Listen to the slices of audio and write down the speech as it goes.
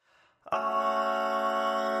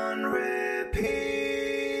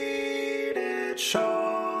Unrepeated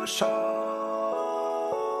show.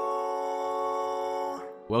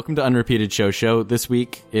 Welcome to Unrepeated Show. This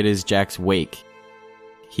week, it is Jack's wake.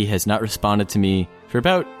 He has not responded to me for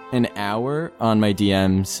about an hour on my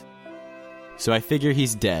DMs, so I figure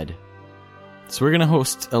he's dead. So we're going to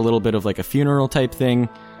host a little bit of like a funeral type thing.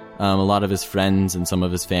 A lot of his friends and some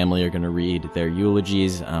of his family are going to read their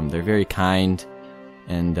eulogies. They're very kind,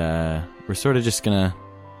 and we're sort of just going to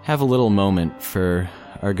have a little moment for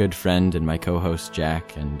our good friend and my co-host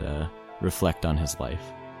Jack and reflect on his life.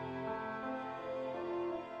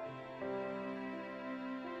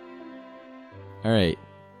 All right,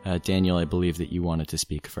 Daniel, I believe that you wanted to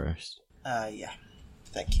speak first. Yeah.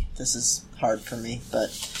 Thank you. This is hard for me, but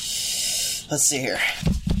let's see here.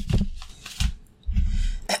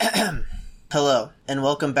 Hello, and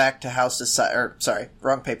welcome back to House Society. Sorry,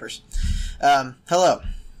 wrong papers. Hello.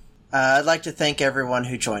 I'd like to thank everyone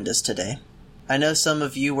who joined us today. I know some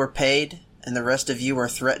of you were paid, and the rest of you were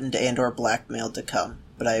threatened and/or blackmailed to come,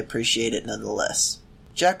 but I appreciate it nonetheless.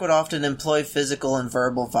 Jack would often employ physical and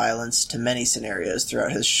verbal violence to many scenarios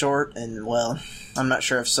throughout his short and, well, I'm not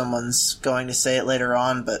sure if someone's going to say it later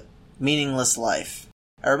on, but meaningless life.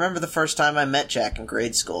 I remember the first time I met Jack in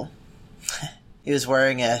grade school. He was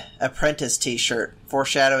wearing a Apprentice t-shirt,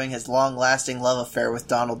 foreshadowing his long-lasting love affair with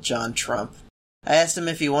Donald John Trump. I asked him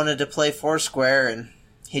if he wanted to play Foursquare, and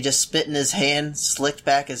he just spit in his hand, slicked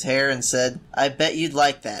back his hair, and said, "I bet you'd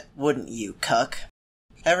like that, wouldn't you, cuck?"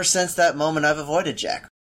 Ever since that moment, I've avoided Jack.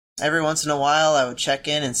 Every once in a while, I would check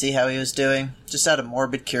in and see how he was doing, just out of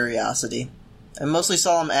morbid curiosity. I mostly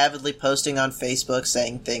saw him avidly posting on Facebook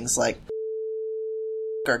saying things like,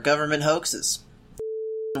 "Our government hoaxes.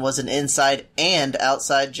 Was an inside and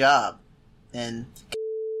outside job. And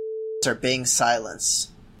are being silenced."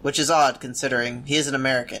 Which is odd, considering he is an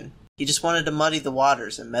American. He just wanted to muddy the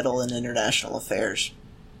waters and meddle in international affairs.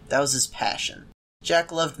 That was his passion.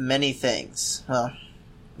 Jack loved many things. Well,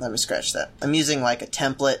 let me scratch that. I'm using like a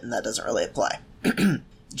template, and that doesn't really apply.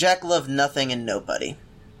 Jack loved nothing and nobody.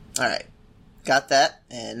 Alright, got that,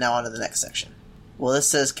 and now on to the next section. Well, this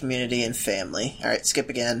says community and family. Alright, skip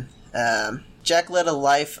again. Jack led a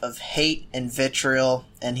life of hate and vitriol,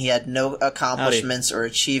 and he had no accomplishments or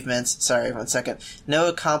achievements. Sorry, 1 second. No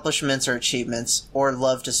accomplishments or achievements or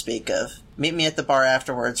love to speak of. Meet me at the bar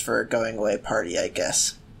afterwards for a going away party, I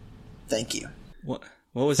guess. Thank you. What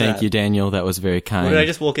was that? Thank you, Daniel. That was very kind. What did I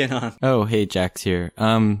just walk in on? Oh, hey, Jack's here.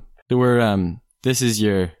 This is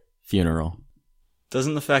your funeral.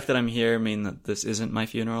 Doesn't the fact that I'm here mean that this isn't my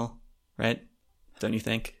funeral, right? Don't you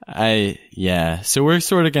think? Yeah. So we're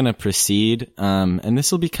sort of gonna proceed, and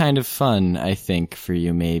this will be kind of fun, I think, for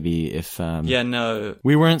you maybe if, Yeah, no.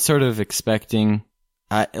 We weren't sort of expecting,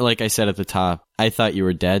 like I said at the top, I thought you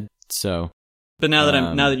were dead, so. But now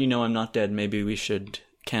that you know I'm not dead, maybe we should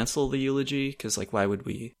cancel the eulogy, because, like, why would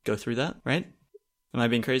we go through that, right? Am I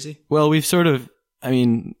being crazy? Well, we've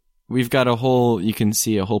got you can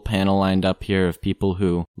see a whole panel lined up here of people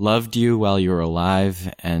who loved you while you were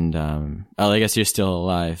alive, and, I guess you're still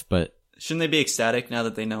alive, but... Shouldn't they be ecstatic now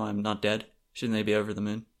that they know I'm not dead? Shouldn't they be over the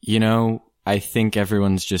moon? You know, I think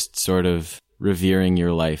everyone's just sort of revering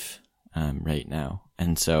your life, right now.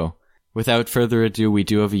 And so, without further ado, we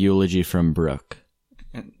do have a eulogy from Brooke.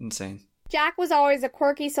 Insane. Jack was always a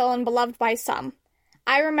quirky soul and beloved by some.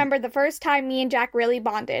 I remember the first time me and Jack really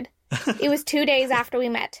bonded. It was 2 days after we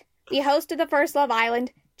met. We hosted the first Love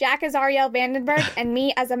Island, Jack as Ariel Vandenberg, and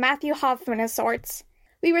me as a Matthew Hoffman of sorts.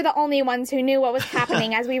 We were the only ones who knew what was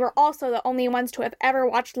happening, as we were also the only ones to have ever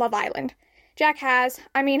watched Love Island. Jack had,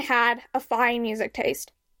 a fine music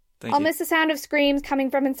taste. I'll miss the sound of screams coming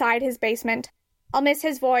from inside his basement. I'll miss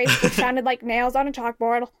his voice, which sounded like nails on a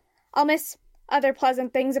chalkboard. I'll miss other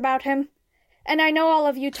pleasant things about him. And I know all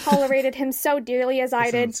of you tolerated him so dearly as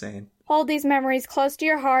I did. Insane. Hold these memories close to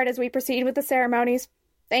your heart as we proceed with the ceremonies.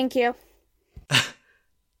 Thank you.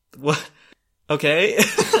 What? Okay.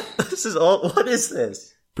 What is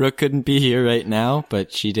this? Brooke couldn't be here right now,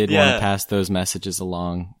 but she did want to pass those messages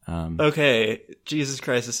along. Okay. Jesus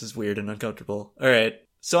Christ, this is weird and uncomfortable. Alright.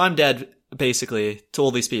 So I'm dead, basically, to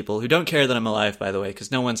all these people who don't care that I'm alive, by the way, because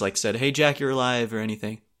no one's said, "Hey, Jack, you're alive," or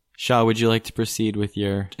anything. Shaw, would you like to proceed with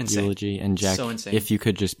your eulogy? And Jack, if you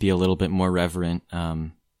could just be a little bit more reverent,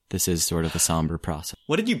 this is sort of a somber process.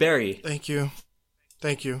 What did you bury? Thank you.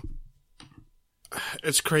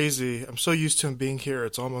 It's crazy. I'm so used to him being here,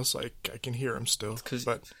 it's almost like I can hear him still.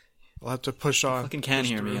 But I'll have to push on. You fucking can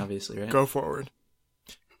hear me, obviously, right? Go forward.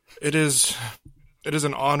 It is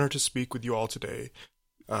an honor to speak with you all today,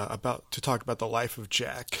 to talk about the life of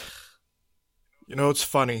Jack. You know, it's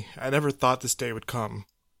funny. I never thought this day would come.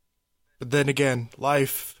 But then again,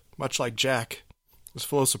 life much like Jack, was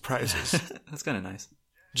full of surprises. That's kind of nice.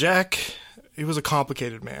 Jack, he was a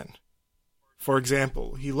complicated man. For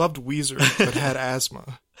example, he loved Weezer but had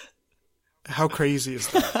asthma. How crazy is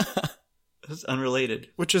that? That's unrelated.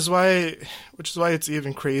 Which is why it's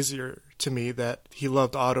even crazier to me that he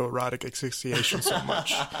loved autoerotic asphyxiation so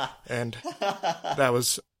much. And that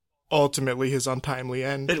was ultimately his untimely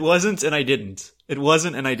end. It wasn't, and I didn't. It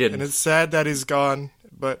wasn't, and I didn't. And it's sad that he's gone,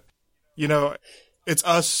 but, you know, it's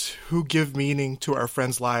us who give meaning to our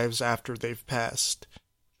friends' lives after they've passed.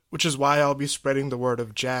 Which is why I'll be spreading the word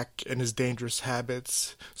of Jack and his dangerous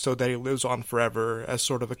habits so that he lives on forever as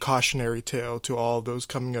sort of a cautionary tale to all those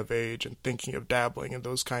coming of age and thinking of dabbling in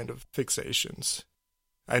those kind of fixations.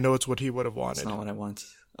 I know it's what he would have wanted. It's not what I want,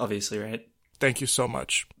 obviously, right? Thank you so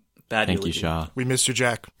much. Bad Thank eulogy. you, Shaw. We miss you,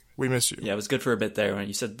 Jack. We miss you. Yeah, it was good for a bit there when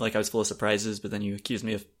you said like I was full of surprises, but then you accused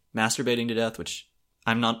me of masturbating to death, which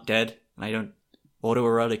I'm not dead, and I don't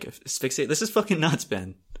autoerotic asphyxiate. This is fucking nuts,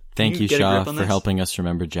 Ben. Thank you, get a Shaw, grip on for this? helping us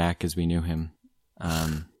remember Jack as we knew him.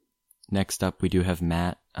 Next up, we do have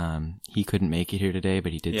Matt. He couldn't make it here today,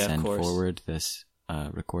 but he did Yeah, of send course. forward this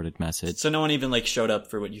recorded message. So no one even like showed up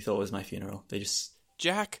for what you thought was my funeral. They just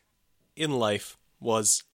Jack in life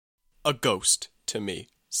was a ghost to me.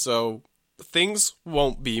 So things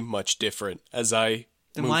won't be much different as I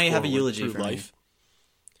Then move why have a forward eulogy through for me? life.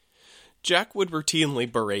 Jack would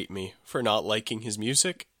routinely berate me for not liking his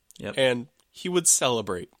music, Yep. and he would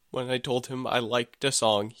celebrate when I told him I liked a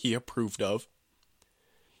song he approved of.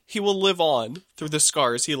 He will live on through the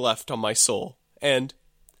scars he left on my soul, and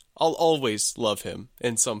I'll always love him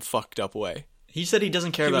in some fucked up way. He said he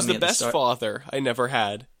doesn't care He about was me the at the best start. father I never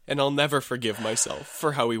had, and I'll never forgive myself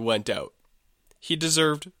for how he went out. He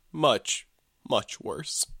deserved much, much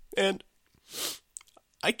worse, and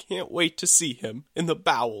I can't wait to see him in the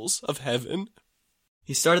bowels of heaven.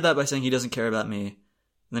 He started that by saying he doesn't care about me.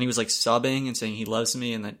 And then he was like sobbing and saying he loves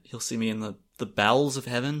me and that he'll see me in the bowels of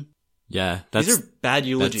heaven. Yeah, that's These are bad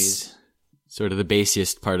eulogies. that's sort of the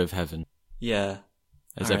basiest part of heaven, Yeah.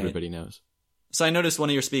 as All right. everybody knows. So I noticed one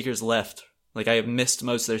of your speakers left. Like I missed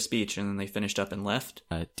most of their speech and then they finished up and left.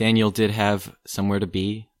 Daniel did have somewhere to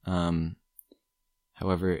be.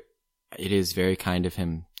 However, it is very kind of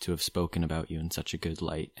him to have spoken about you in such a good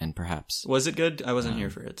light, and perhaps Was it good? I wasn't here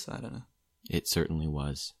for it, so I don't know. it certainly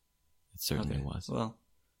was. It certainly was. Well,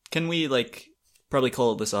 can we like probably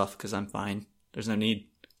call this off because I'm fine. There's no need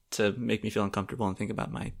to make me feel uncomfortable and think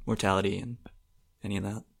about my mortality and any of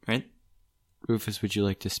that, right? Rufus, would you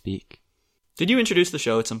like to speak? Did you introduce the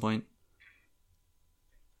show at some point?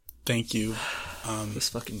 Thank you. This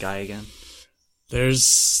fucking guy again.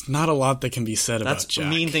 There's not a lot that can be said That's about Jack. a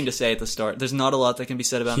mean thing to say at the start. There's not a lot that can be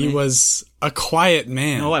said about He me. was a quiet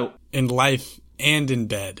man No, in life and in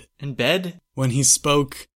bed. in bed? When he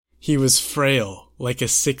spoke, he was frail, like a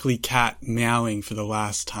sickly cat meowing for the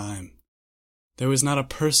last time. There was not a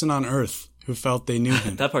person on earth who felt they knew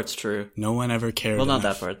him. That part's true. No one ever cared Well, not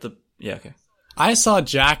enough. that part. Yeah, okay. I saw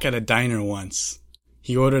Jack at a diner once.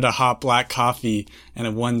 He ordered a hot black coffee and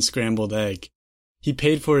a 1 scrambled egg. He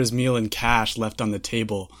paid for his meal in cash left on the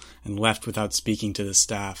table and left without speaking to the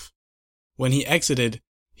staff. When he exited,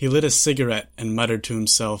 he lit a cigarette and muttered to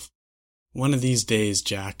himself, "One of these days,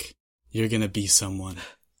 Jack, you're gonna be someone."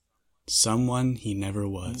 Someone he never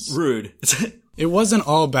was. Rude. It wasn't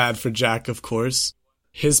all bad for Jack, of course.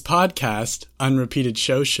 His podcast, Unrepeated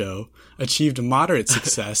Show, achieved moderate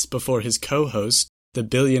success before his co-host, the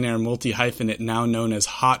billionaire multi-hyphenate now known as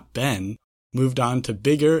Hot Ben, moved on to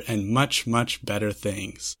bigger and much, much better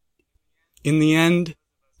things. In the end,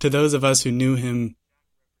 to those of us who knew him,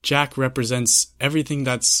 Jack represents everything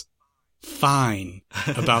that's fine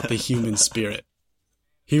about the human spirit.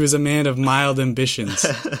 He was a man of mild ambitions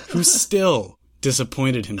who still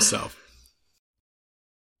disappointed himself.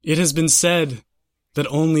 It has been said that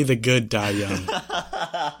only the good die young.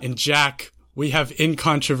 In Jack, we have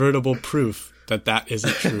incontrovertible proof that that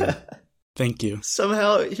isn't true. Thank you.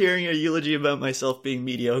 Somehow hearing a eulogy about myself being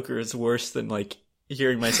mediocre is worse than like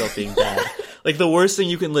hearing myself being bad. Like the worst thing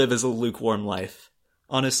you can live is a lukewarm life.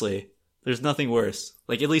 Honestly, there's nothing worse.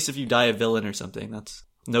 Like at least if you die a villain or something, that's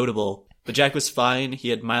notable. But Jack was fine. He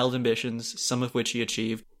had mild ambitions, some of which he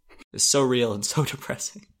achieved. It's so real and so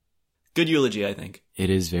depressing. Good eulogy, I think. It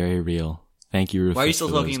is very real. Thank you, Rufus. Why are you still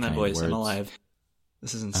for talking those in that kind voice? I'm words. alive.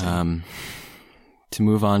 This is insane. To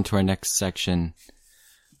move on to our next section,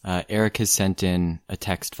 Eric has sent in a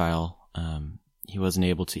text file. He wasn't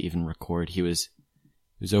able to even record. He was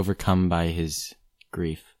overcome by his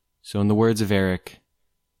grief. So in the words of Eric,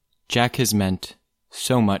 Jack has meant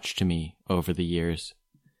so much to me over the years.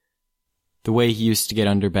 The way he used to get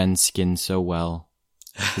under Ben's skin so well,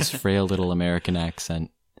 his frail little American accent,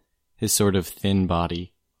 his sort of thin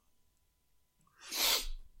body.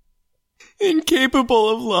 Incapable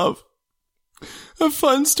of love. A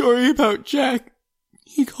fun story about Jack.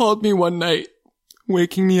 He called me one night,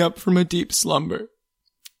 waking me up from a deep slumber.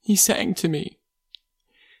 He sang to me.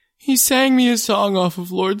 He sang me a song off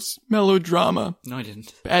of Lord's Melodrama. No, I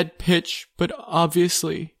didn't. Bad pitch, but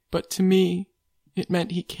to me, it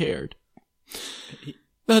meant he cared.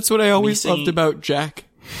 That's what I always loved about Jack.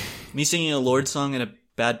 Me singing a Lord song in a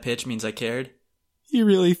bad pitch means I cared? He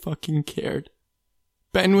really fucking cared.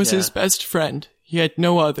 Ben was his best friend. He had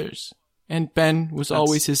no others. And Ben was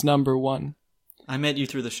always his number one. I met you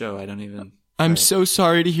through the show. I don't even... I'm so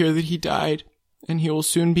sorry to hear that he died, and he will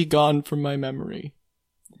soon be gone from my memory.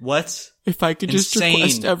 What? If I could just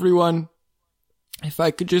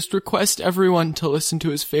request everyone to listen to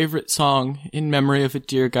his favorite song in memory of a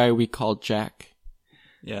dear guy we called Jack.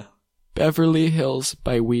 Yeah. Beverly Hills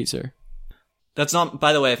by Weezer. That's not,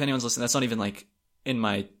 by the way, if anyone's listening, that's not even like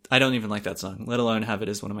I don't even like that song, let alone have it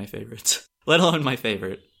as one of my favorites. Let alone my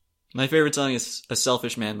favorite. My favorite song is A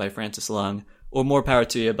Selfish Man by Francis Long, or More Power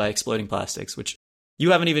to You by Exploding Plastics, which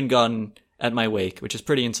you haven't even gotten at my wake, which is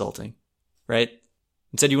pretty insulting, right?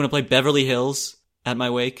 Instead, you want to play Beverly Hills at my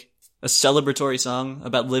wake? A celebratory song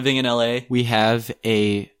about living in LA? We have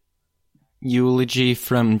a eulogy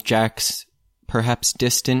from Jack's perhaps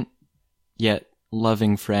distant, yet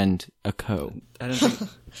loving friend, Ako. I don't think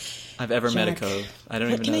I've ever met Ako. I don't even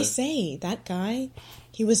know. What can I say? That guy,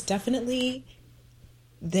 he was definitely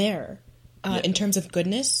there. In terms of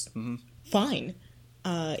goodness, fine.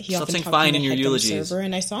 He Stop often saying talked fine to in the your head eulogies. server,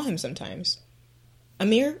 and I saw him sometimes.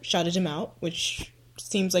 Amir shouted him out, which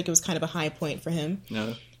seems like it was kind of a high point for him.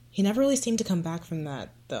 No. He never really seemed to come back from that,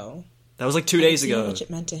 though. That was like 2 days ago. How much it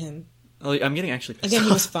meant to him. Oh, I'm getting actually pissed Again, he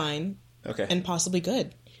off. was fine. Okay. And possibly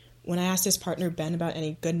good. When I asked his partner Ben about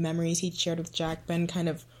any good memories he'd shared with Jack, Ben kind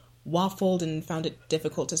of waffled and found it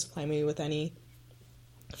difficult to supply me with any.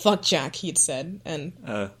 Fuck Jack, he'd said, and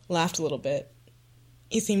laughed a little bit.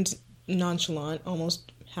 He seemed nonchalant,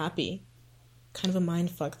 almost happy. Kind of a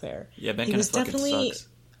mindfuck there. Yeah, Ben he kind was of fucking definitely, sucks.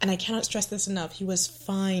 and I cannot stress this enough, he was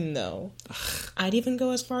fine, though. I'd even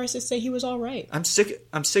go as far as to say he was alright. I'm sick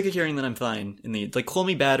of hearing that I'm fine in the like call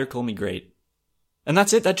me bad or call me great. And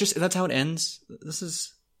that's it. That's how it ends. This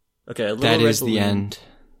is okay, a little That red is balloon. the end.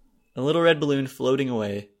 A little red balloon floating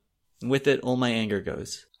away. And with it all my anger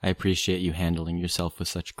goes. I appreciate you handling yourself with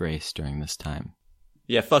such grace during this time.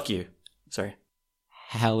 Yeah, fuck you. Sorry.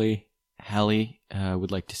 Hallie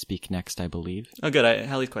would like to speak next, I believe. Oh good,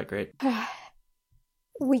 Hallie's quite great.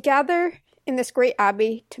 We gather in this great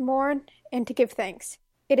abbey to mourn and to give thanks.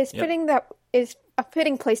 It is fitting that is a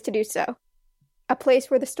fitting place to do so. A place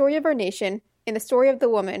where the story of our nation and the story of the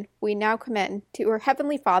woman we now commend to her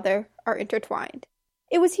heavenly Father are intertwined.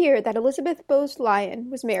 It was here that Elizabeth Bowes Lyon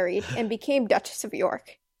was married and became Duchess of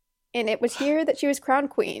York. And it was here that she was crowned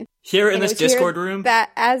queen. Here in And it this was here Discord room?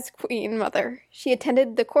 that as queen mother, she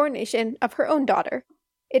attended the coronation of her own daughter.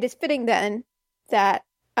 It is fitting then that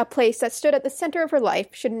a place that stood at the center of her life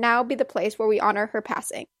should now be the place where we honor her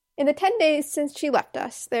passing. In the 10 days since she left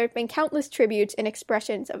us, there have been countless tributes and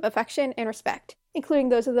expressions of affection and respect, including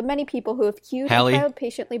those of the many people who have queued Hallie? and filed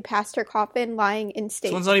patiently past her coffin lying in state.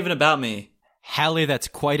 This one's not even about me. Hallie, that's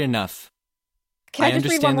quite enough. Can I just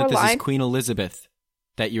read one understand that more this line? is Queen Elizabeth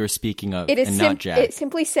that you're speaking of, It is and not Jack. It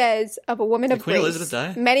simply says, of a woman Did of Queen grace, Elizabeth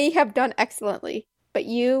die? many have done excellently, but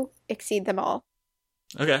you exceed them all.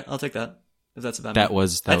 Okay, I'll take that. If that's about That me.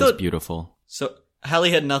 was I thought- beautiful. So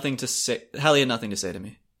Hallie had nothing to say to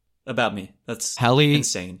me. About me. That's Hallie,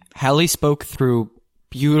 insane. Hallie spoke through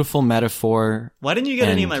beautiful metaphor. Why didn't you get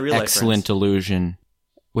any of my real life excellent friends? illusion.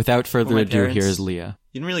 Without further my ado, parents? here's Leah.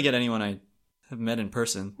 You didn't really get anyone I have met in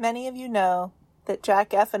person. Many of you know that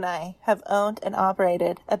Jack F. and I have owned and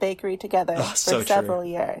operated a bakery together Oh, for so true. several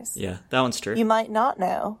years. Yeah, that one's true. You might not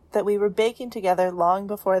know that we were baking together long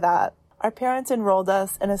before that. Our parents enrolled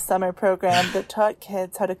us in a summer program that taught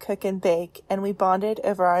kids how to cook and bake, and we bonded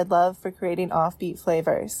over our love for creating offbeat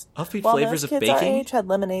flavors. Offbeat While flavors most of kids our baking? age had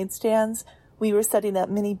lemonade stands, we were setting up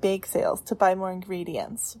mini bake sales to buy more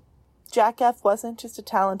ingredients. Jack F. wasn't just a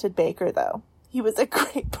talented baker, though. He was a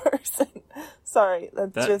great person. Sorry,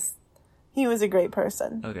 he was a great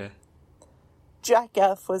person. Okay, Jack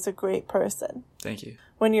F. was a great person. thank you.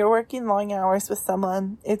 When you're working long hours with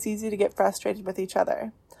someone, it's easy to get frustrated with each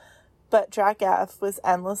other. But Jack F. was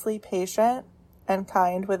endlessly patient and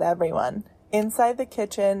kind with everyone, inside the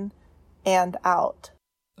kitchen and out.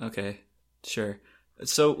 Okay, sure.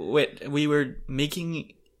 So, wait, we were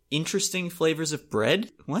making interesting flavors of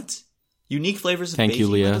bread? What? Unique flavors of Thank baking?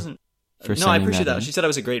 you, Leah, That doesn't... for No, I sending appreciate that that. in. She said I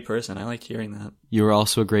was a great person. I like hearing that. You were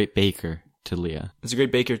also a great baker. to Leah. Is a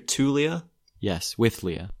great baker to Leah? Yes, with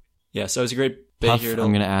Leah. Yeah, so is a great Puff, baker to...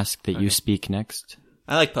 I'm going to ask that you speak next.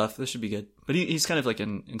 I like Puff. This should be good. But he's kind of like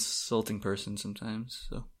an insulting person sometimes,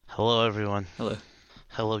 so... Hello, everyone. Hello.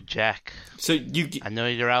 Hello, Jack. So you... I know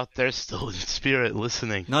you're out there still in spirit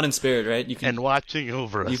listening. Not in spirit, right? You can... And watching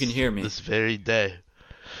over us. You can hear me. This very day.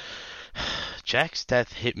 Jack's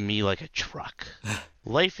death hit me like a truck.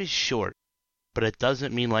 Life is short, but it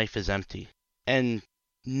doesn't mean life is empty. And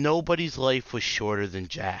nobody's life was shorter than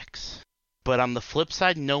Jack's. But on the flip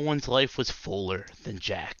side, no one's life was fuller than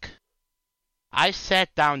Jack. I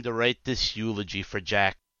sat down to write this eulogy for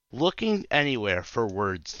Jack, looking anywhere for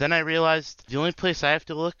words. Then I realized the only place I have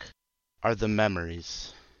to look are the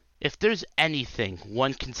memories. If there's anything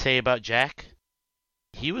one can say about Jack,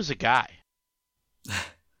 he was a guy.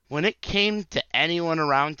 When it came to anyone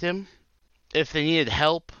around him, if they needed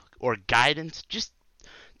help or guidance, just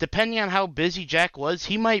depending on how busy Jack was,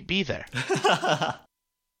 he might be there.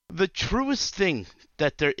 The truest thing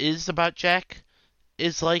that there is about Jack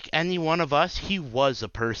is, like any one of us, he was a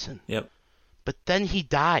person. Yep. But then he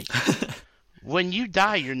died. When you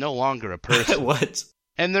die, you're no longer a person. What?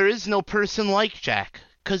 And there is no person like Jack,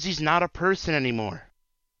 because he's not a person anymore.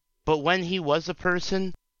 But when he was a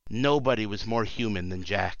person, nobody was more human than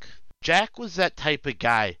Jack. Jack was that type of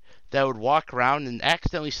guy that would walk around and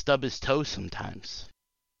accidentally stub his toe sometimes.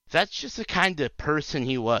 That's just the kind of person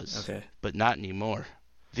he was. Okay. But not anymore.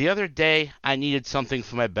 The other day, I needed something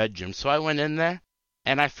for my bedroom, so I went in there,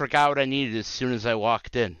 and I forgot what I needed as soon as I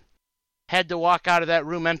walked in. Had to walk out of that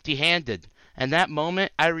room empty-handed, and that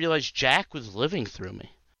moment, I realized Jack was living through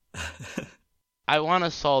me. I want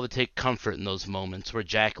us all to take comfort in those moments where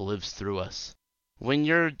Jack lives through us. When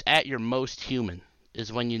you're at your most human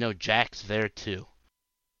is when you know Jack's there too.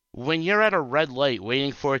 When you're at a red light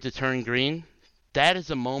waiting for it to turn green, that is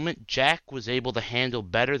a moment Jack was able to handle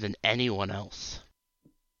better than anyone else.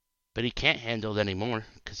 But he can't handle it anymore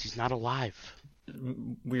because he's not alive.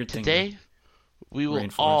 Weird thing. Today, we will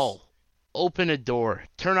all open a door,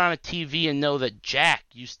 turn on a TV, and know that Jack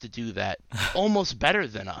used to do that almost better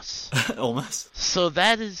than us. Almost. So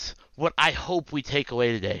that is what I hope we take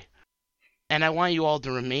away today. And I want you all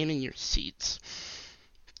to remain in your seats,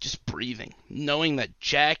 just breathing, knowing that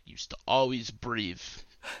Jack used to always breathe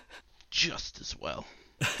just as well,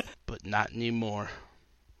 but not anymore.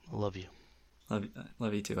 I love you.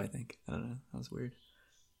 Love you too, I think. I don't know. That was weird.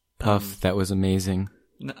 Puff, that was amazing.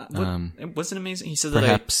 No, it wasn't amazing. He said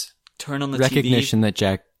perhaps that I turn on the recognition TV that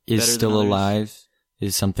Jack is still alive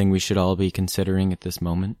is something we should all be considering at this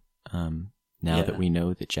moment. Now that we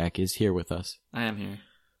know that Jack is here with us. I am here.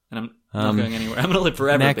 And I'm not going anywhere. I'm going to live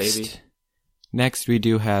forever, baby. Next, we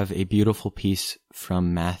do have a beautiful piece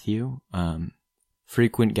from Matthew,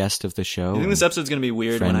 frequent guest of the show. Do you think this episode's going to be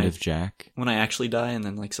weird of Jack? When I actually die and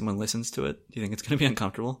then like someone listens to it? Do you think it's going to be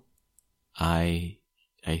uncomfortable? I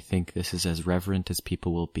think this is as reverent as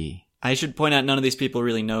people will be. I should point out none of these people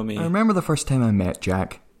really know me. I remember the first time I met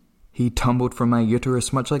Jack. He tumbled from my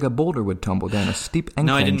uterus much like a boulder would tumble down a steep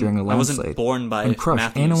incline during a landslide. I wasn't born by and crushed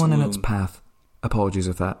Matthew's anyone womb. in its path. Apologies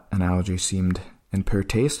if that analogy seemed in poor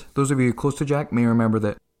taste. Those of you close to Jack may remember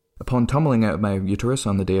that upon tumbling out of my uterus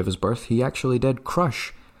on the day of his birth, he actually did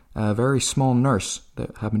crush a very small nurse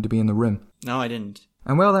that happened to be in the room. No, I didn't.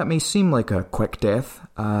 And while that may seem like a quick death,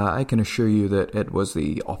 I can assure you that it was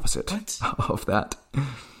the opposite of that.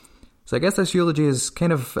 So I guess this eulogy is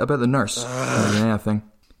kind of about the nurse more than anything.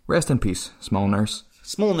 Rest in peace, small nurse.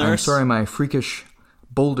 Small nurse. I'm sorry my freakish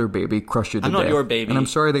boulder baby crushed you to death. I'm not your baby. And I'm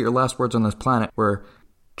sorry that your last words on this planet were,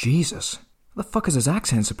 Jesus, what the fuck is his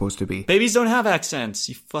accent supposed to be? Babies don't have accents,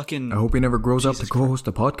 you fucking... I hope he never grows up to co-host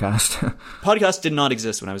a podcast. Podcast did not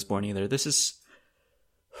exist when I was born either. This is...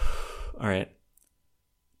 Alright.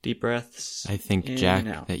 Deep breaths. I think,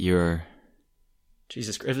 Jack, that you're...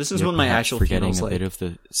 Jesus Christ. If this is one of my actual forgetting funerals, a bit of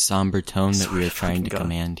the somber tone that we are trying to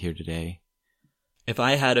command here today. If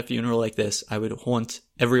I had a funeral like this, I would haunt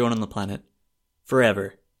everyone on the planet.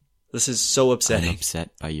 Forever. This is so upsetting. I'm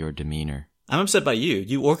upset by your demeanor. I'm upset by you.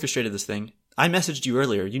 You orchestrated this thing. I messaged you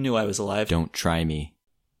earlier. You knew I was alive. Don't try me.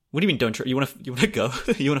 What do you mean don't try? You want to go?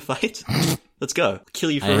 You want to fight? Let's go.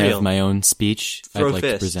 Kill you for real. I have my own speech Throw I'd like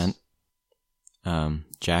fists. to present.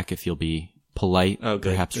 Jack, if you'll be polite,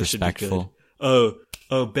 perhaps respectful. Oh,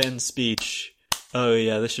 Ben's speech. Oh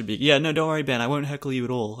yeah, this should be... Yeah, no, don't worry, Ben. I won't heckle you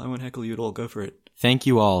at all. Go for it. Thank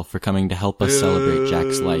you all for coming to help us celebrate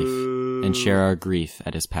Jack's life and share our grief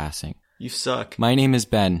at his passing. You suck. My name is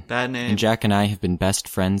Ben. Bad name. And Jack and I have been best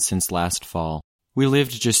friends since last fall. We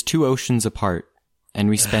lived just 2 oceans apart, and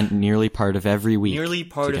we spent nearly part of every week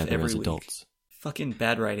together as adults. Fucking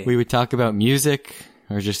bad writing. We would talk about music,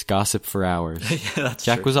 or just gossip for hours. Yeah, that's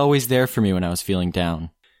Jack true. was always there for me when I was feeling down.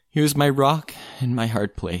 He was my rock and my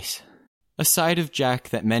hard place. A side of Jack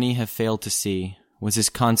that many have failed to see was his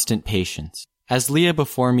constant patience. As Leah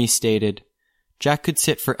before me stated, Jack could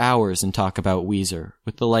sit for hours and talk about Weezer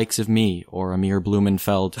with the likes of me or Amir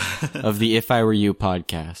Blumenfeld of the If I Were You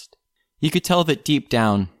podcast. You could tell that deep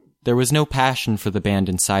down, there was no passion for the band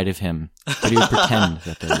inside of him, but he would pretend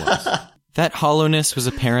that there was. That hollowness was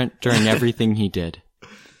apparent during everything he did.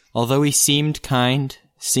 Although he seemed kind,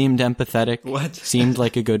 seemed empathetic, seemed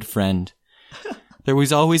like a good friend, there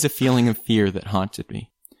was always a feeling of fear that haunted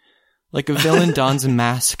me. Like a villain dons a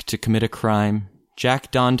mask to commit a crime,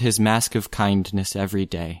 Jack donned his mask of kindness every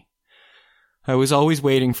day. I was always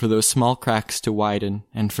waiting for those small cracks to widen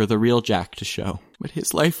and for the real Jack to show. But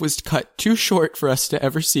his life was cut too short for us to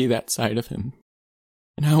ever see that side of him.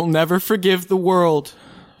 And I will never forgive the world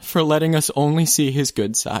for letting us only see his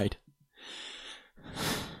good side.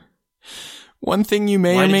 One thing you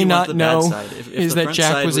may or may not know is that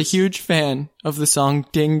Jack was a huge fan of the song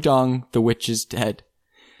Ding Dong, The Witch is Dead.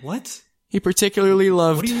 What? He particularly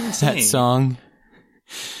loved that song.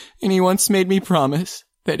 And he once made me promise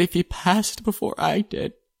that if he passed before I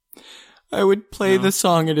did, I would play the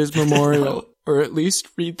song at his memorial, or at least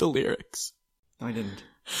read the lyrics. No, I didn't.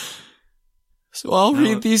 So I'll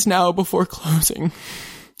read these now before closing,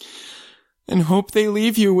 and hope they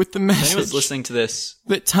leave you with the message. If anyone's listening to this,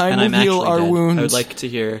 that time will heal our wounds. I would like to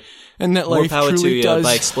hear and that More life Power truly to You does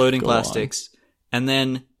by Exploding go Plastics, and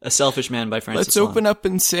then A Selfish Man by Francis Let's Long. open up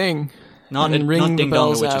and sing. Not and ring not the Ding Dong,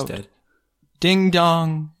 bells The Witch is out. Dead. Ding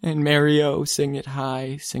dong and Mario, sing it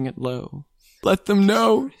high, sing it low. Let them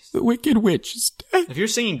know the Wicked Witch is dead. If you're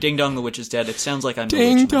singing Ding Dong, The Witch is Dead, it sounds like I'm the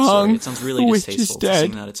Ding witch in that story. dong, It sounds really the witch is distasteful to dead.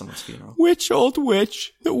 sing that at someone's funeral. Witch, old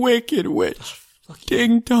witch, the Wicked Witch.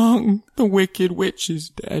 Ding dong, the Wicked Witch is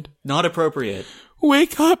dead. Not appropriate.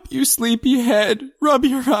 Wake up, you sleepy head. Rub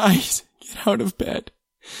your eyes. Get out of bed.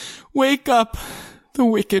 Wake up. The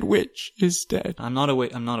Wicked Witch is dead. I'm not a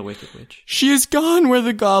Wicked Witch. She is gone where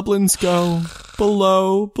the goblins go.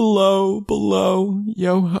 Below, below, below.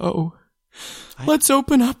 Yo-ho. Let's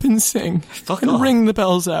open up and sing. Fuck and off. ring the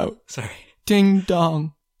bells out. Sorry. Ding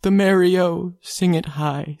dong. The Mario. Sing it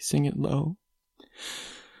high, sing it low.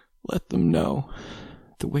 Let them know.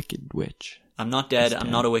 The Wicked Witch. I'm not dead.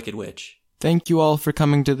 I'm not a Wicked Witch. Thank you all for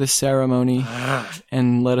coming to this ceremony.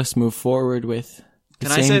 And let us move forward with the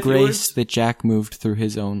Can I say same a few grace words? that Jack moved through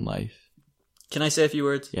his own life. Can I say a few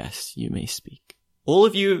words? Yes, you may speak. All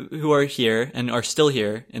of you who are here and are still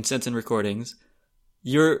here in Sense Recordings,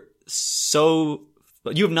 you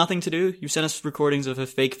have nothing to do. You sent us recordings of a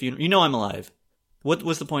fake funeral. You know I'm alive. What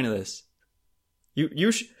was the point of this?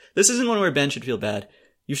 This isn't one where Ben should feel bad.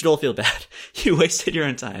 You should all feel bad. You wasted your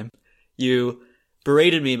own time. You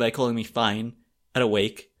berated me by calling me fine at a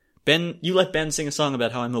wake. You let Ben sing a song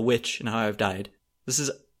about how I'm a witch and how I've died. This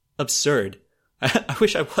is absurd. I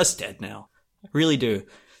wish I was dead now. I really do.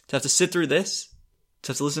 To have to sit through this,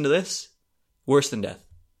 to have to listen to this, worse than death.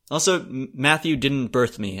 Also, Matthew didn't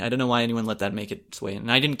birth me. I don't know why anyone let that make its way in.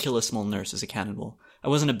 And I didn't kill a small nurse as a cannibal. I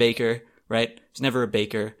wasn't a baker, right? I was never a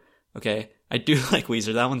baker, okay? I do like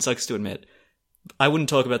Weezer. That one sucks to admit. I wouldn't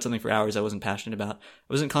talk about something for hours I wasn't passionate about.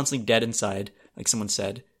 I wasn't constantly dead inside, like someone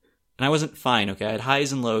said. And I wasn't fine, okay? I had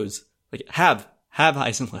highs and lows. Like, have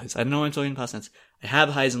highs and lows. I don't know why I'm talking in past tense. I have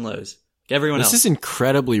highs and lows. Like everyone else. This is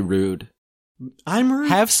incredibly rude. I'm rude?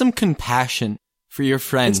 Have some compassion for your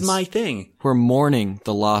friends. It's my thing. Who are mourning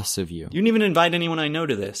the loss of you. You didn't even invite anyone I know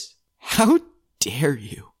to this. How dare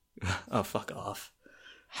you? Oh, fuck off.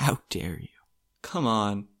 How dare you? Come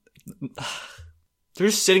on. They're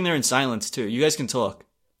just sitting there in silence, too. You guys can talk,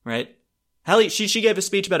 right? Hallie, she gave a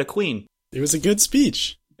speech about a queen. It was a good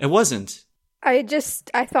speech. It wasn't. I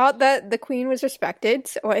thought that the queen was respected,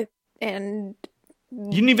 You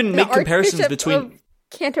didn't even make comparisons between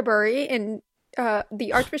Canterbury and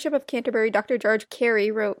the Archbishop of Canterbury, Dr. George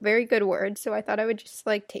Carey, wrote very good words, so I thought I would just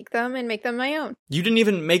take them and make them my own. You didn't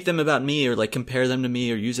even make them about me or compare them to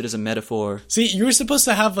me or use it as a metaphor. See, you were supposed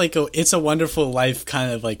to have It's a Wonderful Life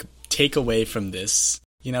kind of takeaway from this.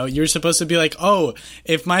 You know, you're supposed to be oh,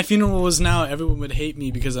 if my funeral was now, everyone would hate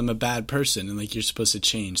me because I'm a bad person, and you're supposed to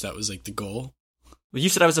change. That was the goal. Well, you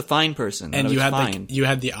said I was a fine person, and you had fine. You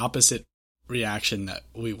had the opposite reaction that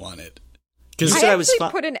we wanted. Because I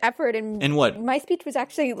actually put an effort in. And what? My speech was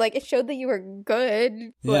actually it showed that you were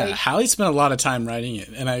good. Yeah, Hallie spent a lot of time writing it,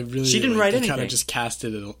 and I really she didn't write anything. Kind of just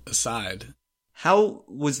casted it aside. How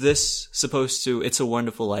was this supposed to It's a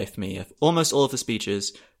Wonderful Life me if almost all of the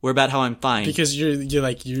speeches were about how I'm fine? Because you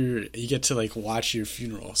get to watch your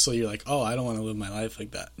funeral, so you're oh, I don't want to live my life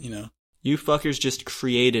like that, you know? You fuckers just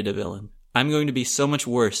created a villain. I'm going to be so much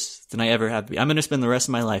worse than I ever have been. I'm going to spend the rest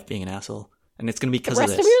of my life being an asshole. And it's going to be because of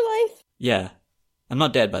this. The rest of your life? Yeah. I'm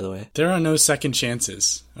not dead, by the way. There are no second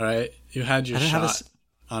chances, alright? You had your shot.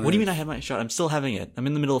 What do you mean I had my shot? I'm still having it. I'm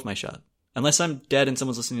in the middle of my shot. Unless I'm dead and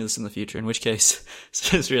someone's listening to this in the future, in which case,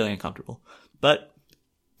 it's really uncomfortable. But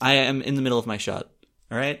I am in the middle of my shot.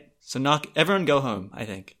 Alright? So everyone go home, I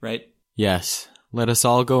think, right? Yes. Let us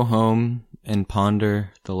all go home and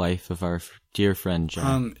ponder the life of our dear friend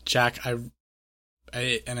Jack. Jack, I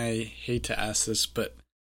hate to ask this, but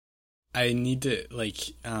I need to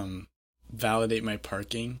validate my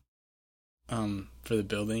parking for the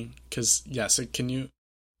building. So can you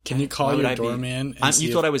call your doorman?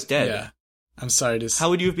 You thought I was dead. Yeah. I'm sorry to. How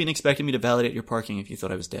would you have been expecting me to validate your parking if you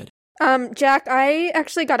thought I was dead? Jack, I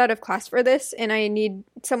actually got out of class for this, and I need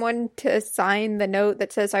someone to sign the note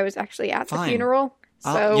that says I was actually at the funeral.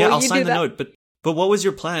 I'll sign the note. But what was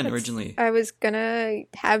your plan originally? I was gonna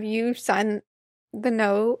have you sign the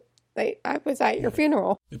note that I was at your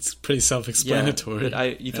funeral. It's pretty self-explanatory. Yeah,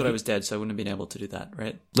 but you thought I was dead, so I wouldn't have been able to do that,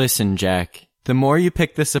 right? Listen, Jack. The more you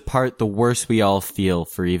pick this apart, the worse we all feel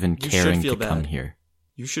for even caring to come here.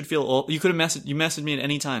 You should feel. You could have messaged me at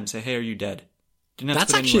any time. Say, "Hey, are you dead?" Didn't have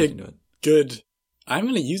That's to put actually any work into it. Good. I'm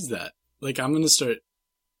gonna use that. I'm gonna start.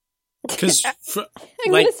 Because I'm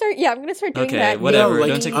gonna start doing that. Okay, whatever.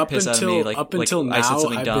 Don't take the piss out of me. Up until now, I said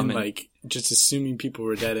something I've dumb been just assuming people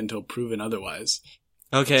were dead until proven otherwise.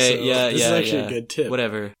 Okay, so this is actually a good tip.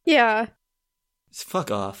 Whatever. Yeah.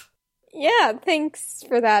 Fuck off. Yeah, thanks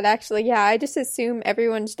for that, actually. Yeah, I just assume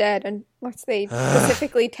everyone's dead unless they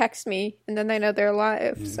specifically text me, and then they know they're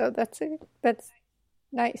alive. Yeah. So that's it. That's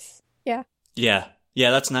nice. Yeah. Yeah,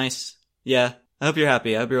 that's nice. Yeah, I hope you're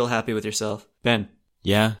happy. I hope you're real happy with yourself. Ben.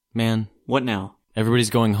 Yeah, man. What now? Everybody's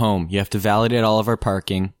going home. You have to validate all of our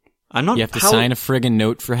parking. I'm not. You have to sign a friggin'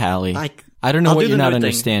 note for Hallie. I don't know what you're not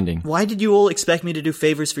understanding. Why did you all expect me to do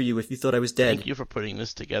favors for you if you thought I was dead? Thank you for putting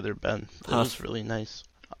this together, Ben. That was really nice.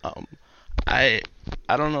 I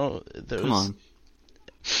don't know. Come on.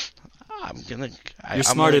 You're I'm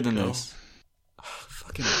smarter gonna than go. this.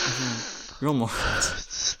 Fucking real more.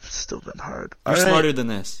 It's still been hard. You're smarter than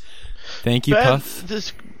this. Thank you, Ben,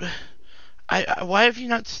 Puff. Why have you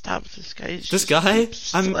not stopped this guy? This guy?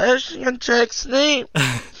 I'm slashing on Jack's name.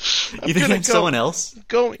 You think I'm someone else?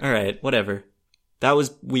 Going. All right, whatever. That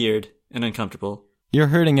was weird and uncomfortable. You're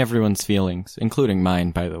hurting everyone's feelings, including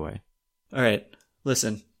mine, by the way. All right,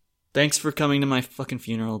 listen. Thanks for coming to my fucking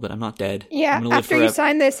funeral, but I'm not dead. Yeah, after you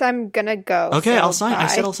sign this, I'm gonna go. Okay, so I'll sign. Bye. I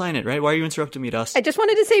said I'll sign it, right? Why are you interrupting me, Dust? I just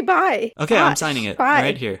wanted to say bye. Okay, bye. I'm signing it. Bye. All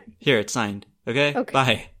right, here, it's signed. Okay,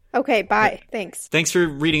 bye. Okay, bye. Thanks. Thanks for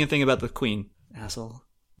reading a thing about the Queen, asshole.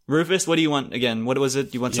 Rufus, what do you want again? What was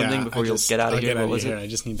it? You want something before you'll get out of here? What was it? I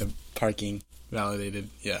just need the parking validated.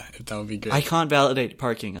 Yeah, that would be great. I can't validate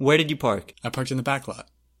parking. Where did you park? I parked in the back lot.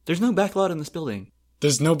 There's no back lot in this building.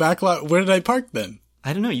 There's no back lot? Where did I park then?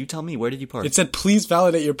 I don't know. You tell me. Where did you park? It said, please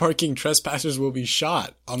validate your parking. Trespassers will be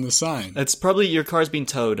shot on the sign. It's probably your car's being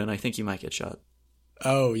towed, and I think you might get shot.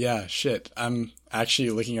 Oh, yeah, shit. I'm actually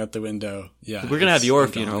looking out the window. Yeah. We're going to have your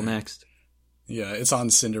funeral next. Yeah, it's on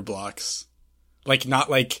cinder blocks. Not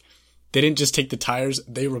they didn't just take the tires,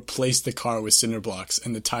 they replaced the car with cinder blocks,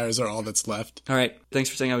 and the tires are all that's left. All right. Thanks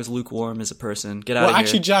for saying I was lukewarm as a person. Get out of here. Well,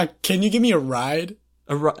 actually, Jack, can you give me a ride?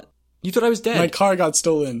 You thought I was dead. My car got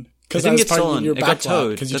stolen. Because I was parking in your back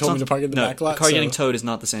lot. Because you told me to park in the back lot. The car getting towed is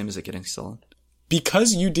not the same as it getting stolen.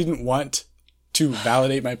 Because you didn't want to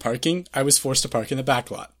validate my parking, I was forced to park in the back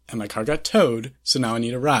lot. And my car got towed, so now I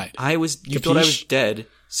need a ride. You thought I was dead,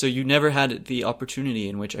 so you never had the opportunity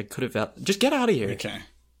in which I could have... Just get out of here. Okay.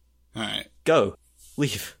 Alright. Go.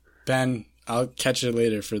 Leave. Ben, I'll catch you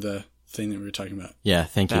later for the thing that we were talking about. Yeah,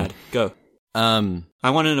 thank you. Go. I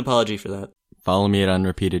want an apology for that. Follow me at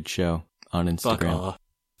Unrepeated Show on Instagram.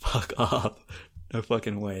 Fuck off. No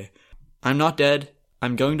fucking way. I'm not dead.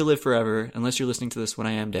 I'm going to live forever, unless you're listening to this when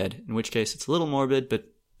I am dead, in which case it's a little morbid, but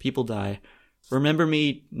people die. Remember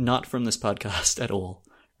me not from this podcast at all.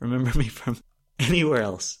 Remember me from anywhere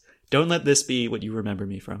else. Don't let this be what you remember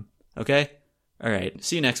me from. Okay? Alright.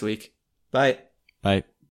 See you next week. Bye. Bye.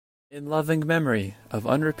 In loving memory of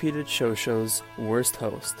Unrepeated Show's worst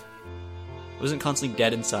host. I wasn't constantly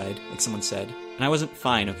dead inside, like someone said. And I wasn't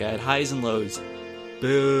fine, okay? I had highs and lows.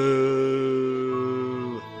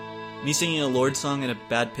 Boo! Me singing a Lorde song in a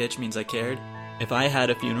bad pitch means I cared. If I had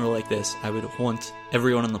a funeral like this, I would haunt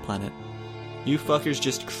everyone on the planet. You fuckers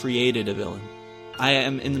just created a villain. I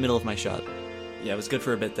am in the middle of my shot. Yeah, it was good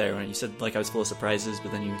for a bit there when you said I was full of surprises,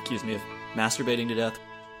 but then you accused me of masturbating to death.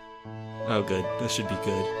 Oh, good. This should be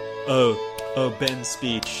good. Oh, Ben's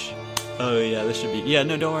speech. Oh, yeah, this should be... Yeah,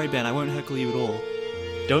 no, don't worry, Ben. I won't heckle you at all.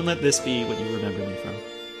 Don't let this be what you remember me from.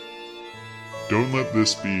 Don't let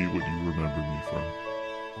this be what you remember me from.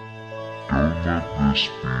 Don't let this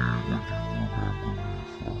be what you remember me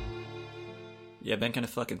from. Yeah, Ben kind of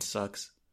fucking sucks.